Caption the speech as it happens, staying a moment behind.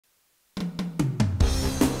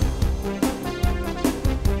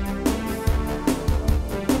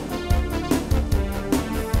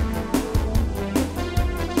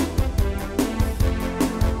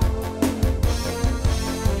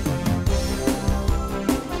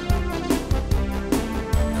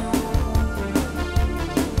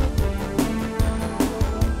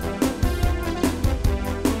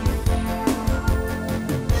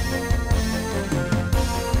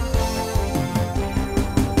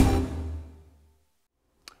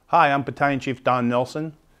Hi, I'm Battalion Chief Don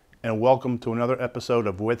Nelson, and welcome to another episode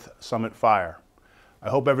of With Summit Fire. I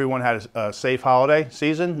hope everyone had a safe holiday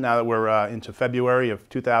season now that we're into February of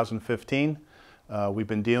 2015. We've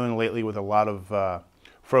been dealing lately with a lot of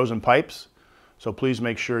frozen pipes, so please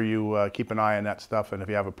make sure you keep an eye on that stuff, and if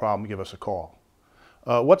you have a problem, give us a call.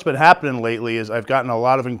 What's been happening lately is I've gotten a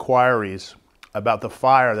lot of inquiries about the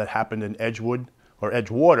fire that happened in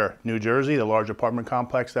Edgewater, New Jersey, the large apartment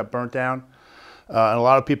complex that burnt down. And a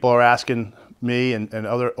lot of people are asking me and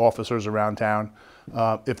other officers around town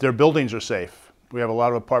if their buildings are safe. We have a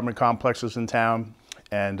lot of apartment complexes in town,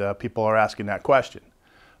 and people are asking that question.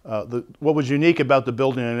 What was unique about the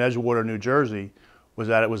building in Edgewater, New Jersey, was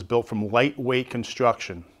that it was built from lightweight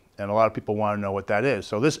construction, and a lot of people want to know what that is.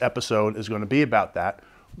 So this episode is going to be about that.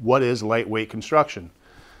 What is lightweight construction?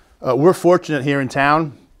 We're fortunate here in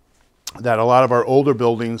town that a lot of our older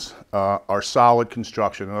buildings are solid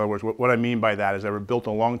construction. In other words, what I mean by that is they were built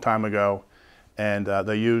a long time ago, and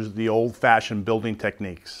they use the old-fashioned building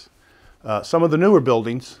techniques. Some of the newer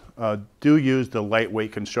buildings do use the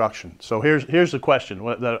lightweight construction. So here's the question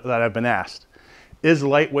that I've been asked. Is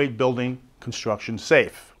lightweight building construction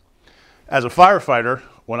safe? As a firefighter,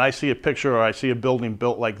 when I see a picture or I see a building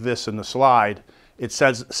built like this in the slide, it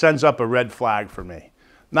sends up a red flag for me.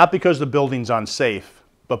 Not because the building's unsafe,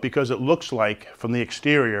 but because it looks like, from the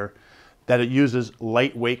exterior, that it uses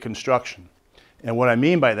lightweight construction. And what I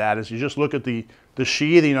mean by that is you just look at the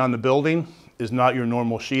sheathing on the building is not your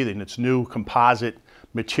normal sheathing. It's new composite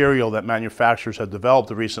material that manufacturers have developed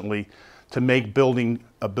recently to make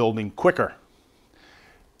a building quicker.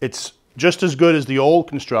 It's just as good as the old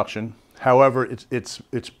construction. However, it's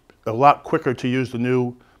a lot quicker to use the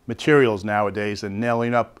new materials nowadays than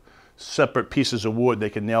nailing up separate pieces of wood. They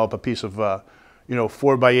can nail up a piece of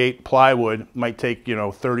 4x8 plywood, might take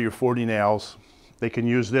 30 or 40 nails. They can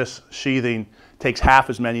use this sheathing, takes half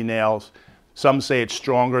as many nails. Some say it's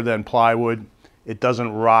stronger than plywood. It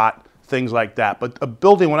doesn't rot, things like that. But a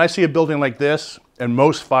building, when I see a building like this, and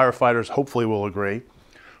most firefighters hopefully will agree,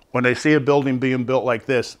 when they see a building being built like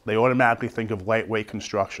this, they automatically think of lightweight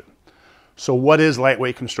construction. So what is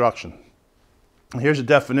lightweight construction? Here's a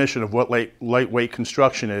definition of what lightweight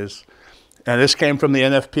construction is. And this came from the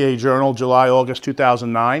NFPA Journal, July-August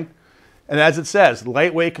 2009. And as it says,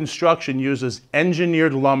 lightweight construction uses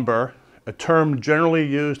engineered lumber, a term generally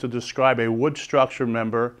used to describe a wood structure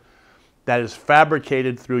member that is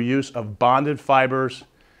fabricated through use of bonded fibers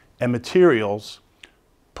and materials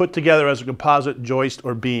put together as a composite joist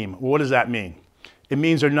or beam. Well, what does that mean? It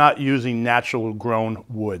means they're not using natural grown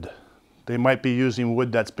wood. They might be using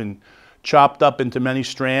wood that's been chopped up into many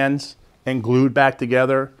strands and glued back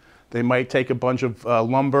together. They might take a bunch of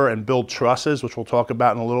lumber and build trusses, which we'll talk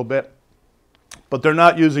about in a little bit. But they're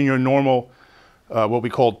not using your normal, what we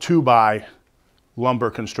call 2x lumber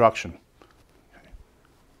construction.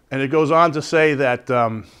 And it goes on to say that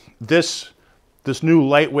this new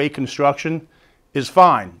lightweight construction is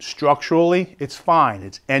fine. Structurally, it's fine.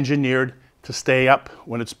 It's engineered to stay up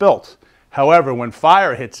when it's built. However, when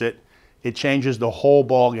fire hits it, it changes the whole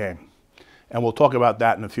ball game. And we'll talk about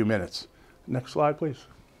that in a few minutes. Next slide, please.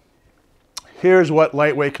 Here's what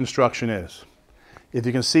lightweight construction is. If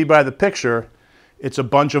you can see by the picture, it's a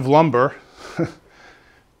bunch of lumber,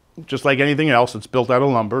 just like anything else. It's built out of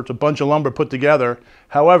lumber. It's a bunch of lumber put together.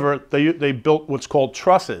 However, they built what's called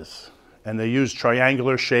trusses, and they use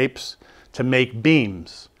triangular shapes to make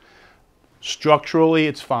beams. Structurally,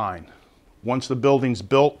 it's fine. Once the building's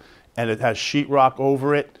built and it has sheetrock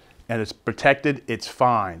over it and it's protected, it's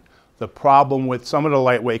fine. The problem with some of the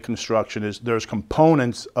lightweight construction is there's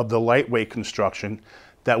components of the lightweight construction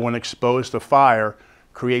that, when exposed to fire,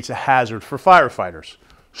 creates a hazard for firefighters.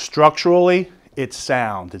 Structurally, it's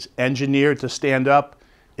sound. It's engineered to stand up.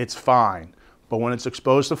 It's fine. But when it's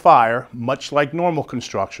exposed to fire, much like normal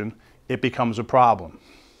construction, it becomes a problem.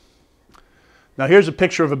 Now here's a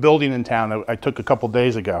picture of a building in town that I took a couple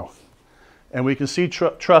days ago. And we can see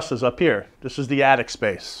trusses up here. This is the attic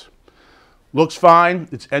space. Looks fine,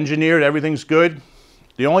 it's engineered, everything's good.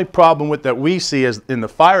 The only problem with that we see is in the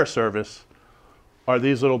fire service are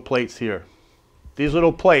these little plates here. These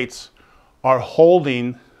little plates are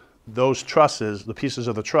holding those trusses, the pieces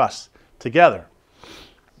of the truss, together.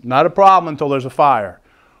 Not a problem until there's a fire.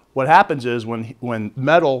 What happens is when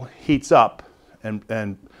metal heats up,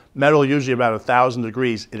 and metal usually about 1,000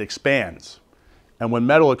 degrees, it expands. And when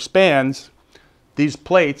metal expands, these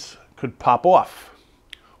plates could pop off.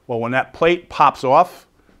 Well, when that plate pops off,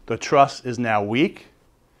 the truss is now weak,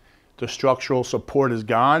 the structural support is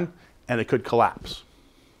gone, and it could collapse.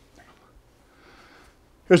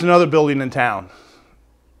 Here's another building in town,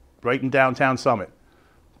 right in downtown Summit.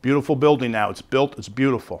 Beautiful building now. It's built, it's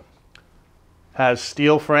beautiful. Has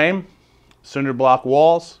steel frame, cinder block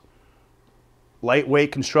walls,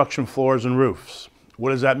 lightweight construction floors and roofs. What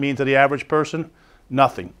does that mean to the average person?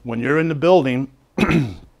 Nothing. When you're in the building,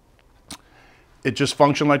 it just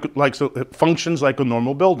it functions like a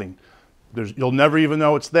normal building. You'll never even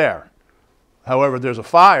know it's there. However, there's a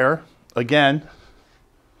fire. Again,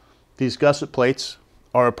 these gusset plates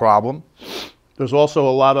are a problem. There's also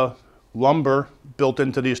a lot of lumber built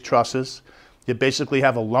into these trusses. You basically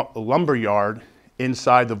have a lumber yard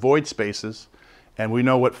inside the void spaces, and we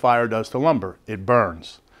know what fire does to lumber. It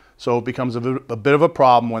burns. So it becomes a bit of a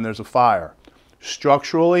problem when there's a fire.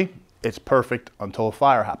 Structurally, it's perfect until a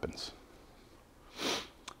fire happens.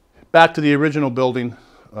 Back to the original building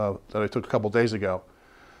that I took a couple days ago.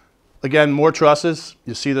 Again, more trusses.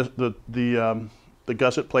 You see the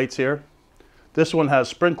gusset plates here. This one has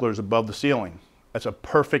sprinklers above the ceiling. That's a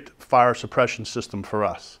perfect fire suppression system for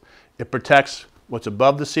us. It protects what's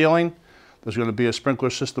above the ceiling. There's going to be a sprinkler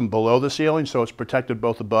system below the ceiling, so it's protected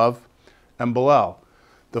both above and below.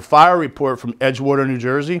 The fire report from Edgewater, New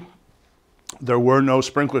Jersey, there were no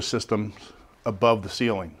sprinkler systems above the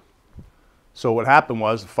ceiling. So what happened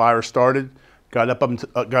was the fire started, got up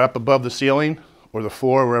above the ceiling or the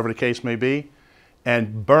floor, wherever the case may be,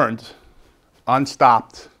 and burnt,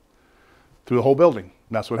 unstopped, through the whole building.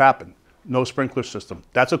 And that's what happened. No sprinkler system.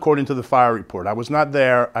 That's according to the fire report. I was not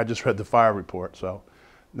there. I just read the fire report. So,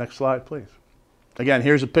 next slide, please. Again,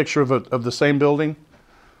 here's a picture of the same building.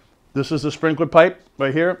 This is the sprinkler pipe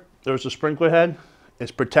right here. There's a sprinkler head.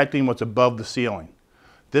 It's protecting what's above the ceiling.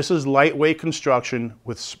 This is lightweight construction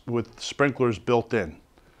with sprinklers built in.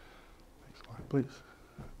 Next slide, please.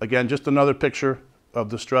 Again, just another picture of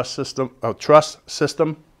the truss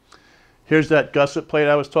system. Here's that gusset plate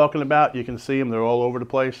I was talking about. You can see them. They're all over the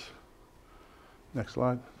place. Next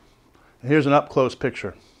slide. And here's an up-close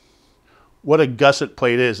picture. What a gusset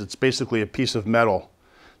plate is, it's basically a piece of metal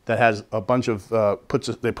that has a bunch of,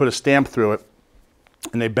 they put a stamp through it,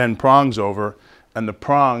 and they bend prongs over, and the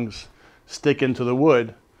prongs stick into the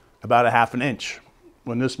wood about 1/2 inch.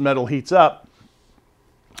 When this metal heats up,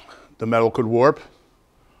 the metal could warp,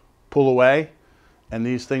 pull away, and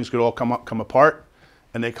these things could all come apart,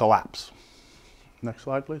 and they collapse. Next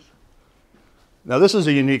slide, please. Now this is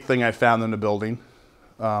a unique thing I found in the building.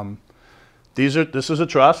 This is a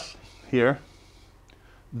truss here.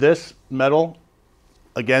 This metal,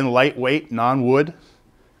 again lightweight, non-wood,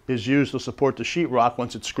 is used to support the sheetrock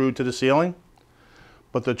once it's screwed to the ceiling.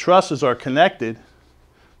 But the trusses are connected.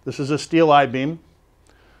 This is a steel I-beam.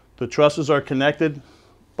 The trusses are connected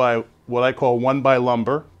by what I call 1x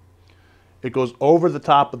lumber. It goes over the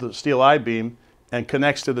top of the steel I-beam and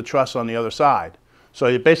connects to the truss on the other side. So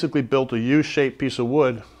you basically built a U-shaped piece of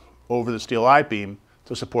wood over the steel I-beam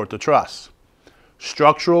to support the truss.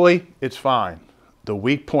 Structurally, it's fine. The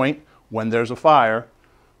weak point when there's a fire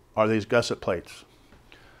are these gusset plates.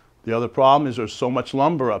 The other problem is there's so much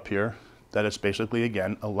lumber up here that it's basically,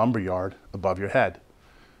 again, a lumber yard above your head.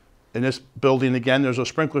 In this building, again, there's a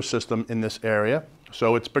sprinkler system in this area,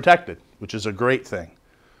 so it's protected, which is a great thing.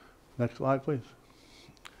 Next slide, please.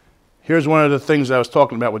 Here's one of the things I was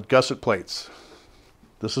talking about with gusset plates.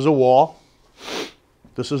 This is a wall.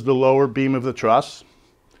 This is the lower beam of the truss.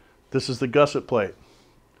 This is the gusset plate.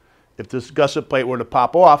 If this gusset plate were to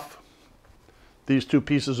pop off, these two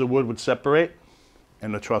pieces of wood would separate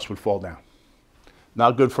and the truss would fall down.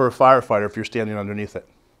 Not good for a firefighter if you're standing underneath it.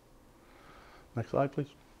 Next slide, please.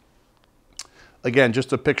 Again,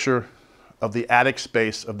 just a picture of the attic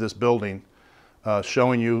space of this building,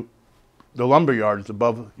 showing you the lumber yard is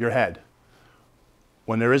above your head.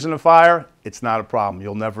 When there isn't a fire, it's not a problem.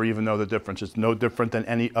 You'll never even know the difference. It's no different than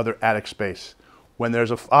any other attic space. When there's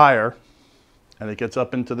a fire and it gets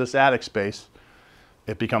up into this attic space,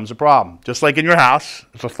 it becomes a problem. Just like in your house,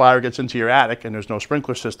 if a fire gets into your attic and there's no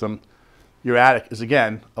sprinkler system, your attic is,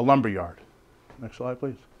 again, a lumber yard. Next slide,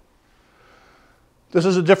 please. This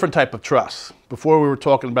is a different type of truss. Before we were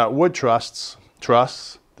talking about wood truss.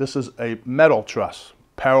 This is a metal truss,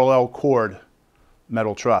 parallel cord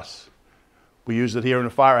metal truss. We used it here in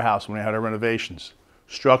the firehouse when we had our renovations.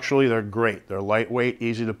 Structurally, they're great. They're lightweight,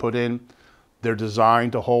 easy to put in. They're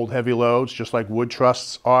designed to hold heavy loads, just like wood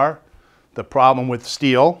trusses are. The problem with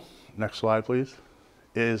steel, next slide please,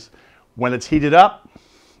 is when it's heated up,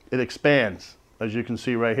 it expands, as you can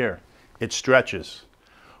see right here. It stretches.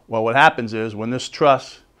 Well, what happens is when this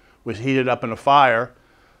truss was heated up in a fire,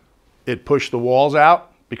 it pushed the walls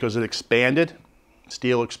out because it expanded.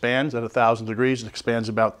 Steel expands at 1,000 degrees. It expands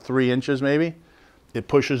about 3 inches maybe. It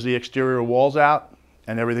pushes the exterior walls out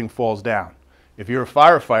and everything falls down. If you're a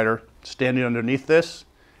firefighter standing underneath this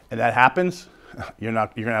and that happens, you're going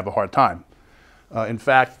to have a hard time. In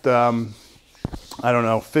fact, I don't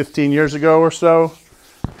know, 15 years ago or so,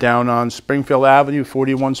 down on Springfield Avenue,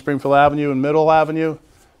 41 Springfield Avenue and Middle Avenue,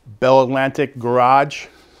 Bell Atlantic garage,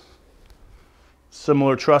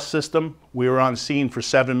 similar truss system. We were on scene for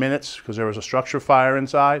 7 minutes because there was a structure fire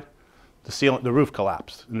inside. The roof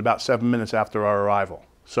collapsed in about 7 minutes after our arrival.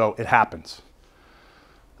 So it happens.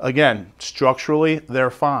 Again, structurally,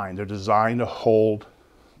 they're fine. They're designed to hold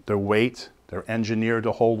their weight. They're engineered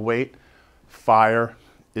to hold weight. Fire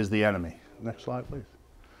is the enemy. Next slide, please.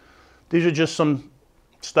 These are just some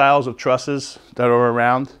styles of trusses that are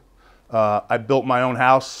around. I built my own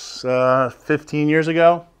house 15 years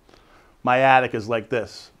ago. My attic is like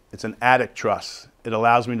this. It's an attic truss. It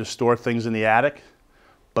allows me to store things in the attic,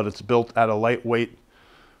 but it's built at a lightweight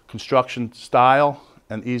construction style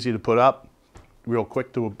and easy to put up, real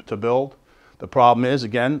quick to build. The problem is,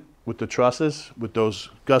 again, with the trusses, with those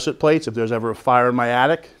gusset plates, if there's ever a fire in my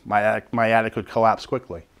attic could collapse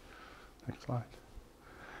quickly. Next slide.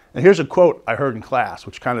 And here's a quote I heard in class,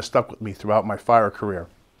 which kind of stuck with me throughout my fire career.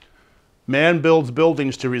 Man builds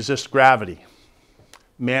buildings to resist gravity.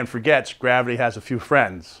 Man forgets gravity has a few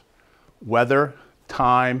friends: weather,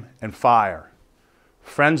 time, and fire.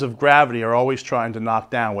 Friends of gravity are always trying to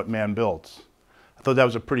knock down what man builds. I thought that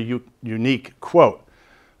was a pretty unique quote.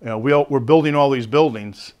 You know, we're building all these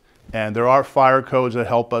buildings, and there are fire codes that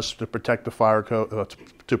help us to protect the fire code,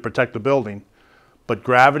 to protect the building, but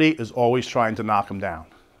gravity is always trying to knock them down.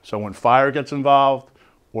 So when fire gets involved,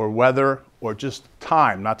 or weather, or just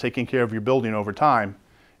time, not taking care of your building over time,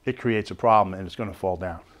 it creates a problem and it's going to fall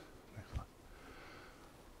down.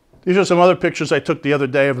 These are some other pictures I took the other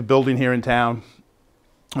day of a building here in town.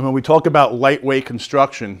 And when we talk about lightweight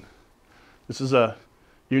construction, this is a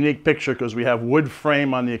unique picture because we have wood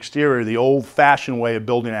frame on the exterior, the old-fashioned way of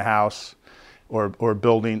building a house or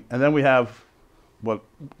building. And then we have what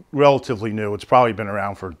relatively new, it's probably been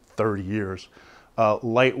around for 30 years,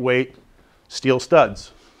 lightweight steel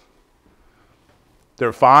studs.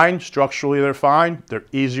 They're fine, structurally they're fine. They're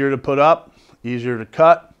easier to put up, easier to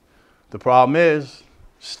cut. The problem is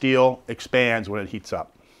steel expands when it heats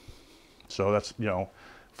up. So that's, you know,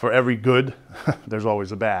 for every good, there's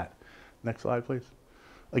always a bad. Next slide, please.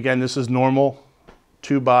 Again, this is normal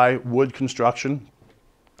 2x wood construction,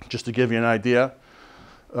 just to give you an idea.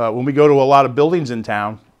 When we go to a lot of buildings in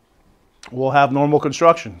town, we'll have normal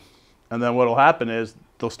construction. And then what will happen is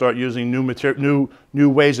they'll start using new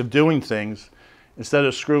ways of doing things. Instead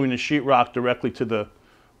of screwing the sheetrock directly to the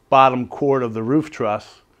bottom cord of the roof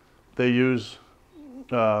truss, they use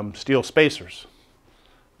steel spacers,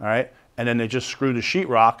 all right? And then they just screw the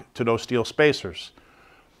sheetrock to those steel spacers.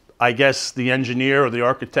 I guess the engineer or the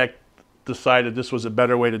architect decided this was a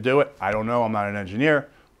better way to do it. I don't know, I'm not an engineer,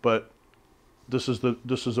 but this is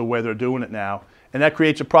the way they're doing it now. And that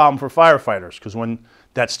creates a problem for firefighters because when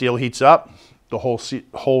that steel heats up, the whole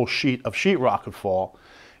sheet of sheetrock could fall.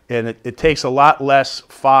 And it takes a lot less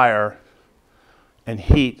fire and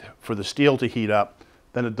heat for the steel to heat up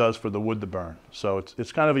than it does for the wood to burn. So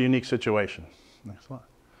it's kind of a unique situation. Next slide.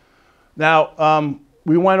 Now,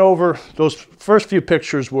 we went over, those first few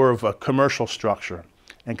pictures were of a commercial structure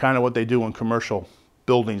and kind of what they do in commercial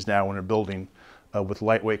buildings now when they're building with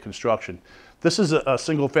lightweight construction. This is a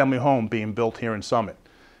single-family home being built here in Summit.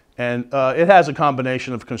 And it has a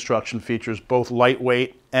combination of construction features, both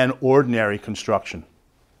lightweight and ordinary construction.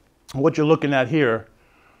 What you're looking at here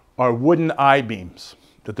are wooden I-beams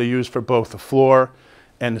that they use for both the floor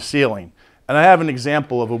and the ceiling. And I have an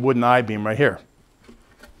example of a wooden I-beam right here.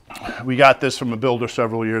 We got this from a builder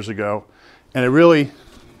several years ago. And it really,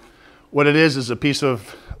 what it is a piece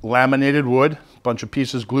of laminated wood, a bunch of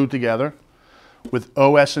pieces glued together, with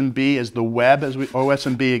OS&B as the web.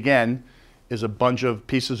 OS&B, again, is a bunch of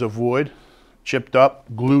pieces of wood chipped up,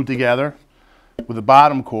 glued together with a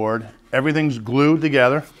bottom cord. Everything's glued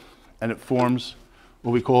together, and it forms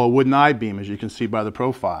what we call a wooden I-beam, as you can see by the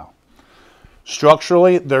profile.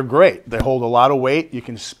 Structurally, they're great. They hold a lot of weight. You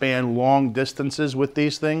can span long distances with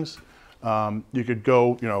these things. You could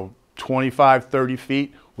go, 25, 30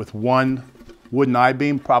 feet with one wooden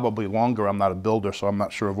I-beam, probably longer. I'm not a builder, so I'm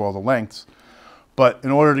not sure of all the lengths. But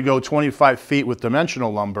in order to go 25 feet with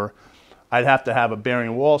dimensional lumber, I'd have to have a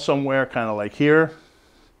bearing wall somewhere, kind of like here,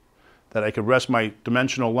 that I could rest my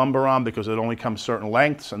dimensional lumber on because it only comes certain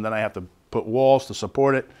lengths, and then I have to put walls to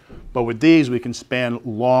support it. But with these, we can span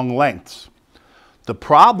long lengths. The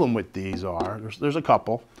problem with these are, there's a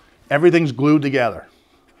couple, everything's glued together.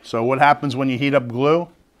 So what happens when you heat up glue?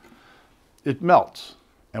 It melts.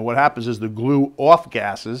 And what happens is the glue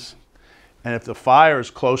off-gasses, and if the fire is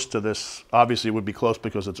close to this, obviously it would be close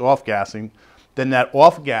because it's off-gassing, then that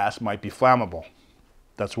off gas might be flammable.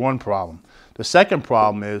 That's one problem. The second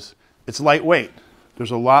problem is it's lightweight.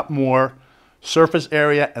 There's a lot more surface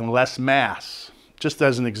area and less mass. Just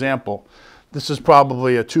as an example, this is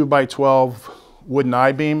probably a 2x12 wooden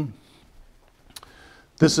I-beam.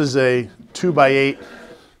 This is a 2x8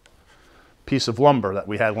 piece of lumber that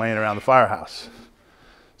we had laying around the firehouse.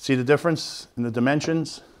 See the difference in the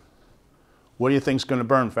dimensions? What do you think is going to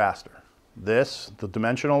burn faster? This, the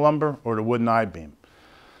dimensional lumber, or the wooden I-beam?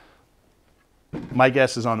 My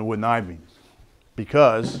guess is on the wooden I-beam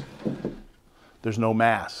because there's no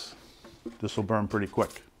mass. This will burn pretty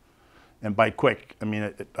quick. And by quick, I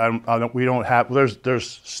mean, we don't have,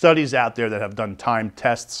 there's studies out there that have done time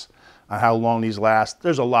tests on how long these last.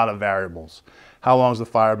 There's a lot of variables. How long has the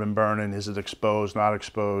fire been burning? Is it exposed, not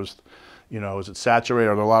exposed? You know, is it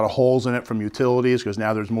saturated? Are there a lot of holes in it from utilities? Because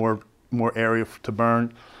now there's more area to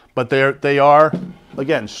burn. But they are,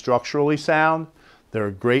 again, structurally sound. They're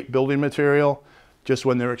a great building material. Just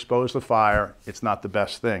when they're exposed to fire, it's not the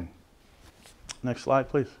best thing. Next slide,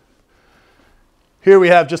 please. Here we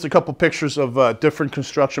have just a couple pictures of different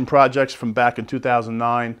construction projects from back in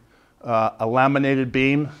 2009. A laminated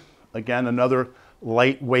beam, again, another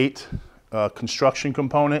lightweight construction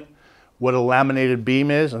component. What a laminated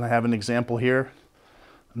beam is, and I have an example here.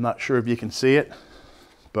 I'm not sure if you can see it,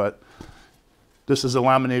 but this is a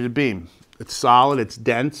laminated beam. It's solid, it's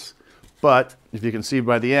dense, but if you can see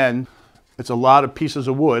by the end, it's a lot of pieces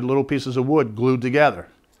of wood, little pieces of wood glued together.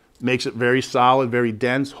 Makes it very solid, very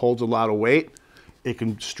dense, holds a lot of weight. It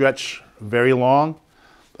can stretch very long.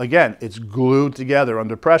 Again, it's glued together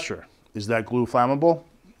under pressure. Is that glue flammable?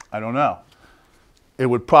 I don't know. It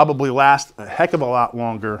would probably last a heck of a lot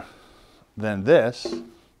longer than this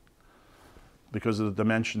because of the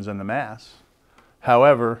dimensions and the mass.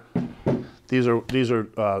 However, these are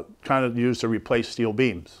kind of used to replace steel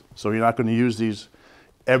beams. So you're not going to use these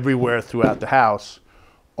everywhere throughout the house,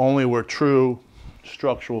 only where true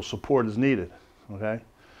structural support is needed, okay?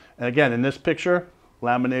 And again, in this picture,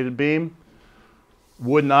 laminated beam,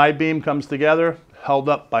 wooden I-beam comes together, held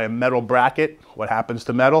up by a metal bracket. What happens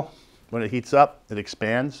to metal? When it heats up, it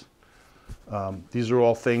expands. These are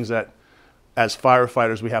all things that, as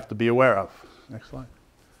firefighters, we have to be aware of. Next slide.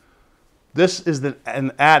 This is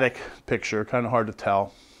an attic picture, kind of hard to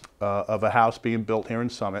tell, of a house being built here in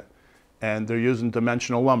Summit. And they're using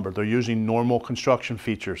dimensional lumber. They're using normal construction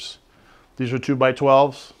features. These are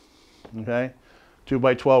 2x12s, okay?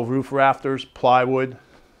 2x12 roof rafters, plywood.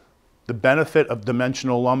 The benefit of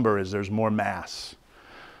dimensional lumber is there's more mass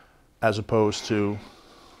as opposed to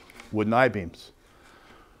wooden I-beams.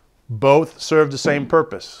 Both serve the same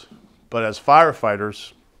purpose, but as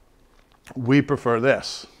firefighters, we prefer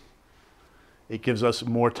this. It gives us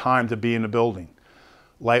more time to be in the building.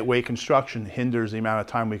 Lightweight construction hinders the amount of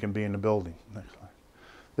time we can be in the building. Next slide.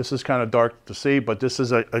 This is kind of dark to see, but this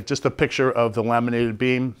is just a picture of the laminated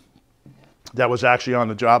beam that was actually on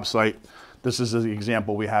the job site. This is the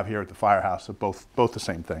example we have here at the firehouse of both the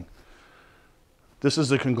same thing. This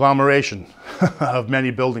is a conglomeration of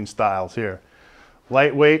many building styles here.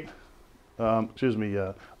 Lightweight,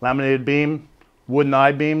 laminated beam, wooden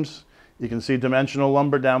I-beams. You can see dimensional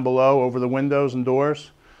lumber down below over the windows and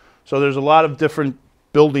doors. So there's a lot of different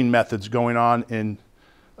building methods going on in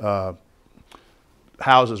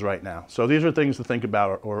houses right now. So these are things to think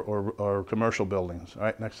about, or commercial buildings. All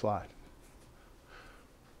right, next slide.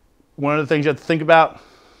 One of the things you have to think about,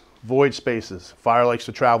 void spaces. Fire likes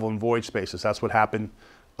to travel in void spaces. That's what happened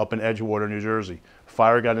up in Edgewater, New Jersey.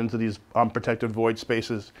 Fire got into these unprotected void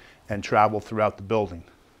spaces and traveled throughout the building.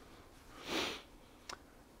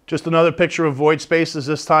 Just another picture of void spaces,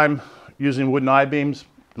 this time using wooden I-beams.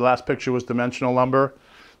 The last picture was dimensional lumber.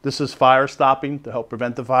 This is fire stopping to help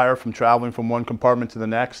prevent the fire from traveling from one compartment to the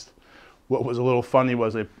next. What was a little funny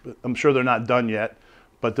was, I'm sure they're not done yet,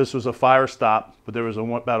 but this was a fire stop, but there was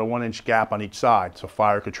about a 1-inch gap on each side, so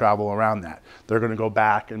fire could travel around that. They're going to go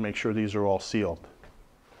back and make sure these are all sealed.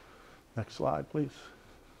 Next slide, please.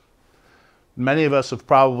 Many of us have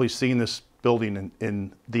probably seen this building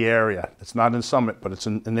in the area. It's not in Summit, but it's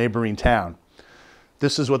in a neighboring town.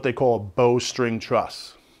 This is what they call a bowstring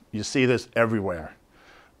truss. You see this everywhere.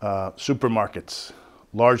 Supermarkets,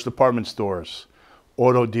 large department stores,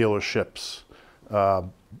 auto dealerships,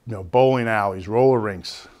 bowling alleys, roller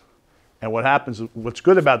rinks. And what happens, what's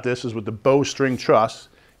good about this is with the bowstring truss,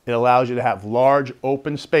 it allows you to have large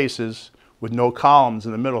open spaces with no columns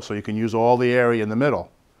in the middle, so you can use all the area in the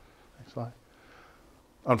middle. Next slide.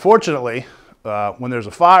 Unfortunately, when there's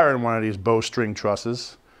a fire in one of these bowstring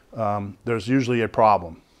trusses, there's usually a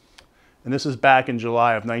problem. And this is back in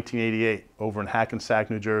July of 1988 over in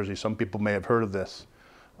Hackensack, New Jersey. Some people may have heard of this.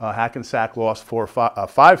 Hackensack lost five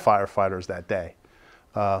firefighters that day.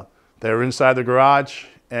 They were inside the garage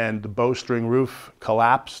and the bowstring roof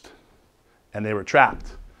collapsed and they were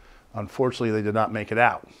trapped. Unfortunately, they did not make it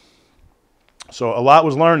out. So a lot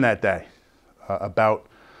was learned that day about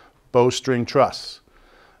bowstring truss.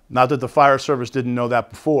 Not that the fire service didn't know that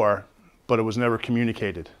before, but it was never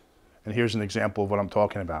communicated. And here's an example of what I'm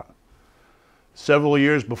talking about. Several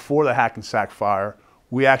years before the Hackensack fire,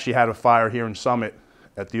 we actually had a fire here in Summit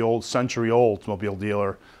at the old Century Oldsmobile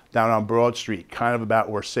dealer down on Broad Street, kind of about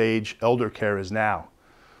where Sage Elder Care is now.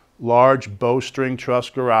 Large bowstring truss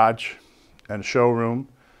garage and showroom.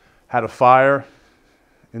 Had a fire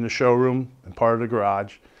in the showroom and part of the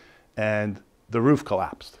garage, and the roof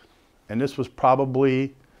collapsed. And this was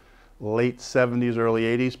probably late 70s, early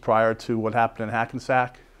 80s, prior to what happened in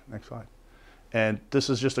Hackensack. Next slide. And this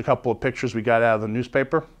is just a couple of pictures we got out of the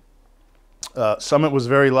newspaper. Summit was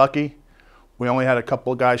very lucky. We only had a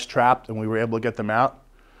couple of guys trapped and we were able to get them out.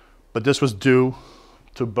 But this was due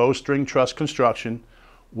to bowstring truss construction.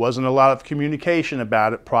 Wasn't a lot of communication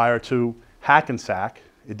about it prior to Hackensack.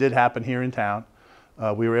 It did happen here in town.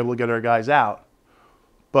 We were able to get our guys out.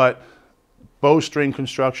 But bowstring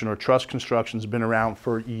construction or truss construction has been around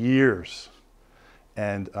for years.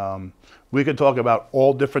 And we could talk about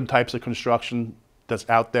all different types of construction that's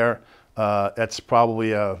out there. That's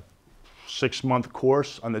probably a 6-month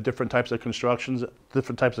course on the different types of construction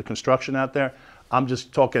out there. I'm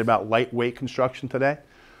just talking about lightweight construction today.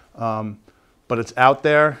 But it's out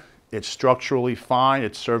there. It's structurally fine.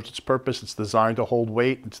 It serves its purpose. It's designed to hold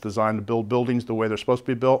weight. It's designed to build buildings the way they're supposed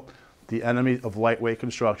to be built. The enemy of lightweight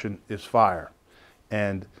construction is fire.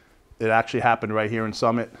 And it actually happened right here in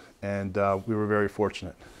Summit, and we were very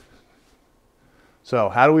fortunate. So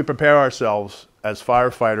how do we prepare ourselves as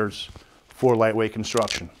firefighters for lightweight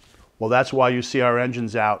construction? Well, that's why you see our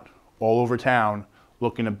engines out all over town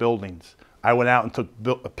looking at buildings. I went out and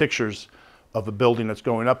took pictures of a building that's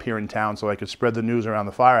going up here in town so I could spread the news around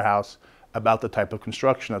the firehouse about the type of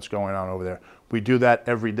construction that's going on over there. We do that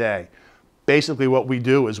every day. Basically what we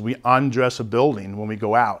do is we undress a building when we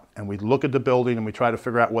go out, and we look at the building and we try to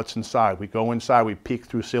figure out what's inside. We go inside, we peek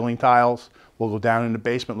through ceiling tiles, we'll go down in the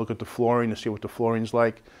basement, look at the flooring to see what the flooring's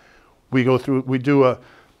like. We go through, we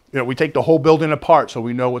take the whole building apart so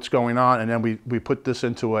we know what's going on, and then we put this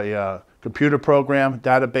into a computer program,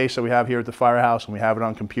 database that we have here at the firehouse, and we have it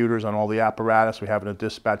on computers, on all the apparatus. We have it at a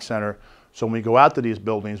dispatch center. So when we go out to these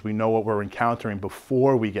buildings, we know what we're encountering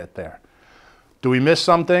before we get there. Do we miss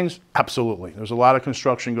some things? Absolutely. There's a lot of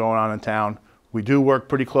construction going on in town. We do work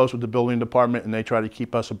pretty close with the building department, and they try to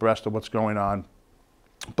keep us abreast of what's going on.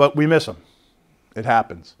 But we miss them. It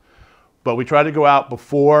happens. But we try to go out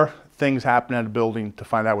before things happen at a building to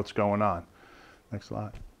find out what's going on. Next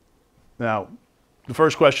slide. Now, the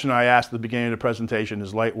first question I asked at the beginning of the presentation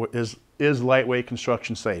is lightweight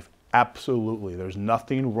construction safe? Absolutely. There's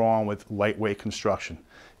nothing wrong with lightweight construction.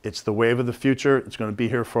 It's the wave of the future. It's going to be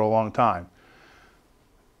here for a long time.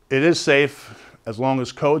 It is safe as long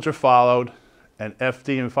as codes are followed and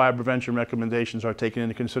FD and fire prevention recommendations are taken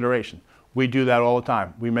into consideration. We do that all the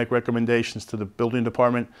time. We make recommendations to the building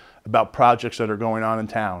department about projects that are going on in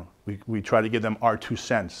town. We try to give them our 2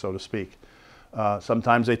 cents, so to speak.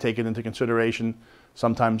 Sometimes they take it into consideration.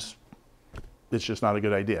 Sometimes it's just not a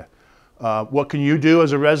good idea. What can you do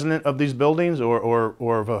as a resident of these buildings or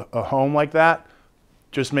of a home like that?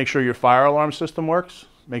 Just make sure your fire alarm system works.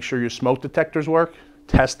 Make sure your smoke detectors work.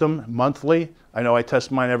 Test them monthly. I know I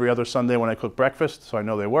test mine every other Sunday when I cook breakfast, so I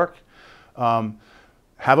know they work.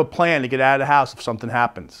 Have a plan to get out of the house if something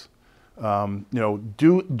happens.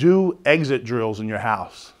 Do exit drills in your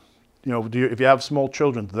house. If you have small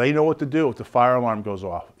children, do they know what to do if the fire alarm goes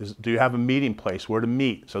off? Do you have a meeting place where to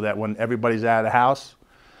meet so that when everybody's out of the house,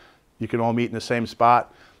 you can all meet in the same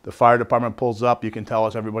spot? The fire department pulls up, you can tell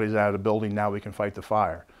us everybody's out of the building, now we can fight the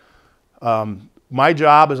fire. My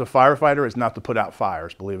job as a firefighter is not to put out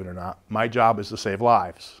fires, believe it or not. My job is to save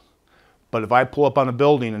lives. But if I pull up on a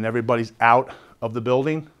building and everybody's out of the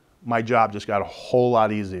building, my job just got a whole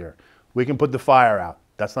lot easier. We can put the fire out.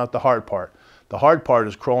 That's not the hard part. The hard part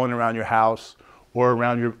is crawling around your house or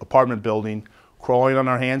around your apartment building, crawling on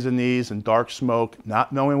our hands and knees in dark smoke,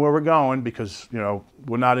 not knowing where we're going because,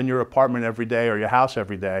 we're not in your apartment every day or your house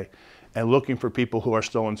every day, and looking for people who are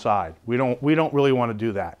still inside. We don't really want to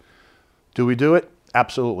do that. Do we do it?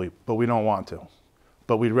 Absolutely, but we don't want to.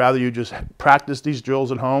 But we'd rather you just practice these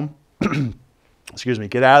drills at home, excuse me,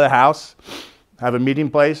 get out of the house, have a meeting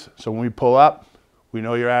place, so when we pull up, we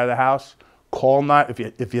know you're out of the house. Call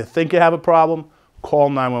if you think you have a problem, call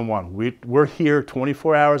 911. We're here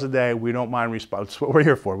 24 hours a day. We don't mind responding. That's what we're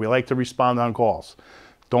here for. We like to respond on calls.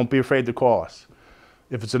 Don't be afraid to call us.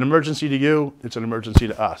 If it's an emergency to you, it's an emergency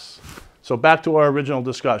to us. So back to our original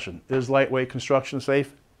discussion. Is lightweight construction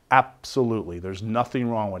safe? Absolutely. There's nothing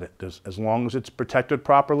wrong with it. As long as it's protected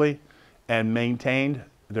properly and maintained,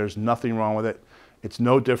 there's nothing wrong with it. It's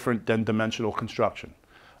no different than dimensional construction.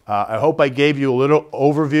 I hope I gave you a little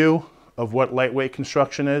overview of what lightweight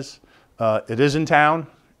construction is. It is in town.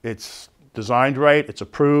 It's designed right. It's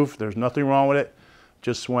approved. There's nothing wrong with it.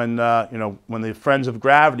 Just when, when the friends of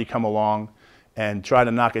gravity come along and try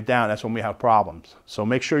to knock it down, that's when we have problems. So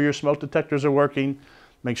make sure your smoke detectors are working.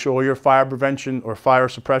 Make sure all your fire prevention or fire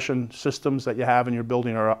suppression systems that you have in your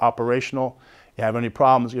building are operational. If you have any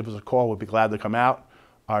problems, give us a call. We'll be glad to come out.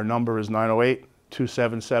 Our number is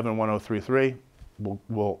 908-277-1033.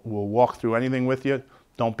 We'll walk through anything with you.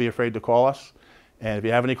 Don't be afraid to call us. And if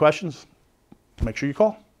you have any questions, make sure you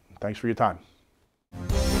call. Thanks for your time.